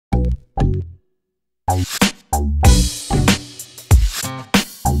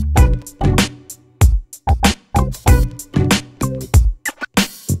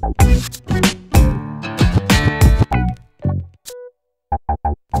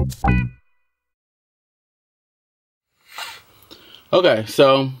Okay,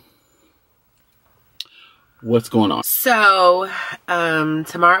 so what's going on? So,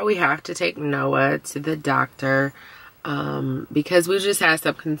 tomorrow we have to take Noah to the doctor because we just had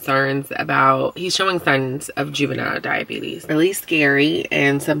some concerns about, he's showing signs of juvenile diabetes. Really scary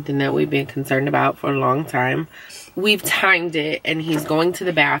and something that we've been concerned about for a long time. We've timed it and he's going to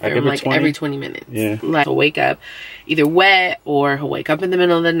the bathroom like every 20 minutes. Yeah. Like he'll wake up either wet or he'll wake up in the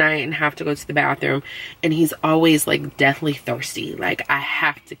middle of the night and have to go to the bathroom. And he's always like deathly thirsty. Like I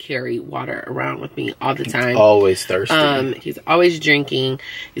have to carry water around with me all the time. He's always thirsty. He's always drinking.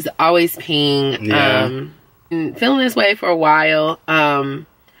 He's always peeing. Yeah. Been feeling this way for a while.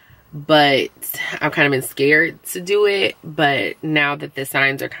 But I've kind of been scared to do it. But now that the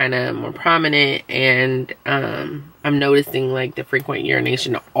signs are kind of more prominent and I'm noticing like the frequent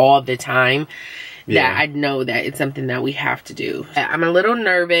urination all the time, that I know that it's something that we have to do. I'm a little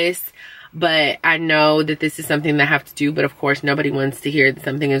nervous, but I know that this is something that I have to do. But of course, nobody wants to hear that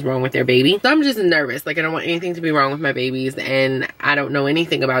something is wrong with their baby. So I'm just nervous. Like I don't want anything to be wrong with my babies. And I don't know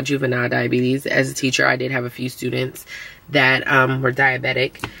anything about juvenile diabetes. As a teacher, I did have a few students that were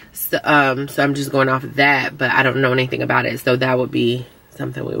diabetic. So I'm just going off of that. But I don't know anything about it. So that would be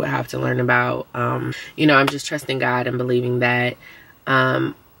something we would have to learn about. You know, I'm just trusting God and believing that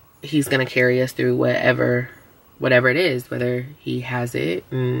he's going to carry us through whatever it is, whether he has it,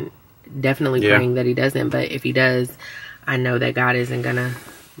 and definitely praying that he doesn't. But if he does, I know that God isn't going to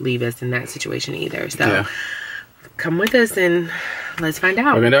leave us in that situation either. So come with us and let's find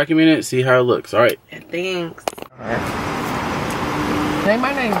out. We're going to document it, see how it looks. All right. Yeah, thanks. All right. They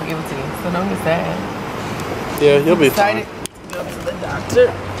might not even give it to you, so don't get sad. Yeah, you'll be fine. To go to the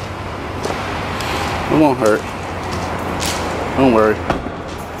doctor. It won't hurt. Don't worry.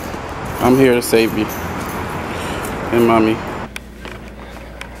 I'm here to save you. And mommy.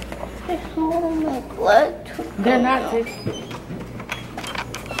 They're not.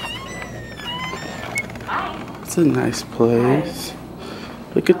 It's a nice place.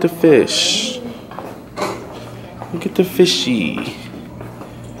 Look at the fish. Look at the fishy.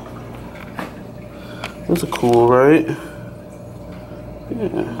 Those are cool, right?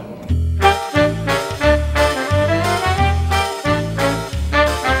 Yeah.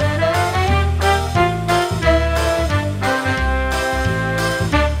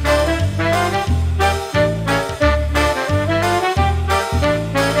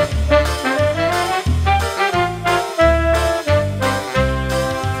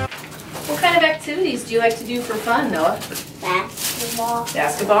 Do you like to do for fun, Noah? Basketball.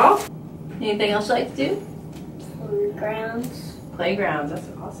 Basketball? Anything else you like to do? Playgrounds. Playgrounds, that's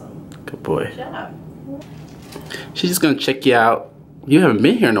awesome. Good boy. Good job. She's just gonna check you out. You haven't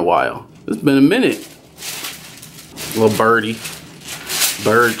been here in a while. It's been a minute. Little birdie.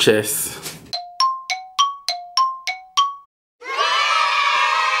 Bird chest.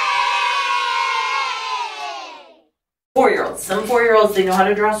 Four-year-olds. Some 4-year-olds, they know how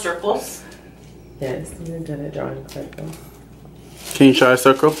to draw circles. Yes, you're good at drawing circles. Can you try a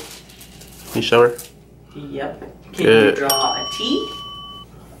circle? Can you show her? Yep. Can you draw a T?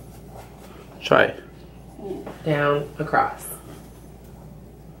 Try it. Down, across.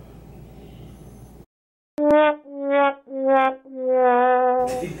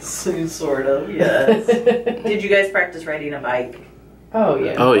 Sort of, yes. Did you guys practice riding a bike? Oh,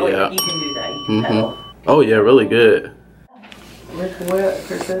 yeah. Oh, yeah. You can do that. You can pedal. Oh, yeah, really good. What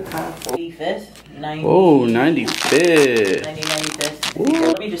percentile? 85th. 90. Oh, 95th. 95th.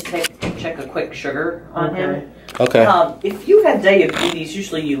 Let me just check a quick sugar on him. Okay. If you have diabetes,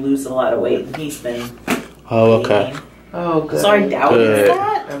 usually you lose a lot of weight, and he's been. Oh, okay. Oh, good. So I doubt it's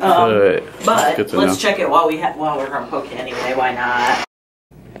that. Good. But let's check it while we're on poke anyway. Why not?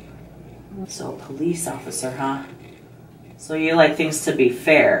 So, police officer, huh? So you like things to be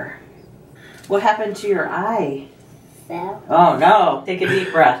fair. What happened to your eye? Fell. Oh no! Take a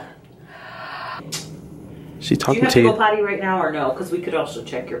deep breath. She's talking Do you have to to you. go potty right now or no? Because we could also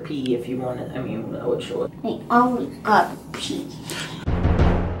check your pee if you wanted. I mean, that would show it. I always got pee.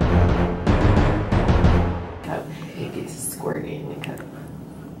 Cup. It gets squirted in the cup.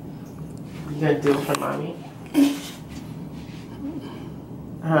 You gonna do it for mommy?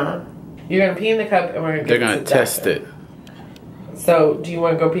 Huh? You're gonna pee in the cup and we're gonna. They're gonna test it. So, do you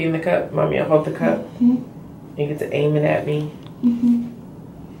want to go pee in the cup? Mommy, I'll hold the cup. You get to aim it at me.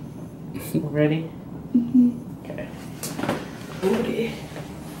 Ready? Okay. Okay.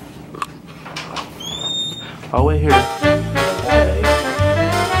 I'll wait here.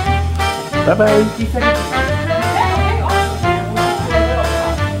 Bye bye.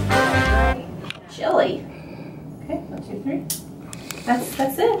 Chili. Okay, 1, 2, 3.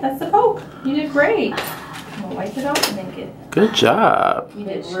 That's it. That's the poke. You did great. We'll wipe it off and then get. Good job. You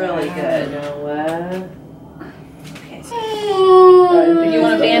did really good. Noah. Okay. Do you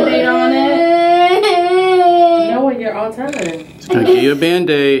want a Band-Aid on it? Noah, you're all done. Just gonna give you a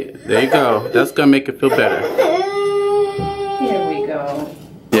Band-Aid. There you go. That's gonna make it feel better. Here we go.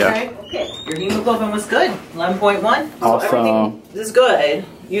 Yeah. Okay. Your hemoglobin was good. 11.1. So Awesome. everything is good.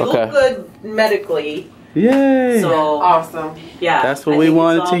 You Okay. look good medically. Yay. So Awesome. yeah. That's what I we think it's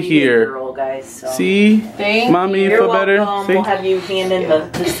wanted all to needed, hear. Girl, guys, so. See? Thank Mommy, you You're feel better? welcome. See? We'll have you hand in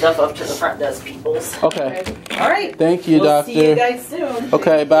the stuff up to the front desk, peoples. Okay. All right. Thank you, we'll doctor. See you guys soon.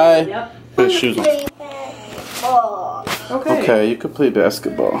 Okay, bye. Yep. Put your shoes on. Oh, Okay. Okay, you can play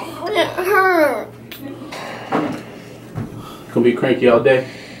basketball. it hurt. Gonna be cranky all day.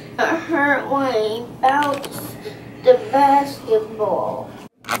 It hurt when he bounced the basketball.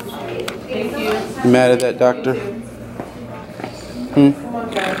 Thank you. You mad at that doctor? Hmm? Come on,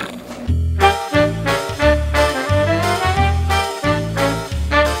 guys.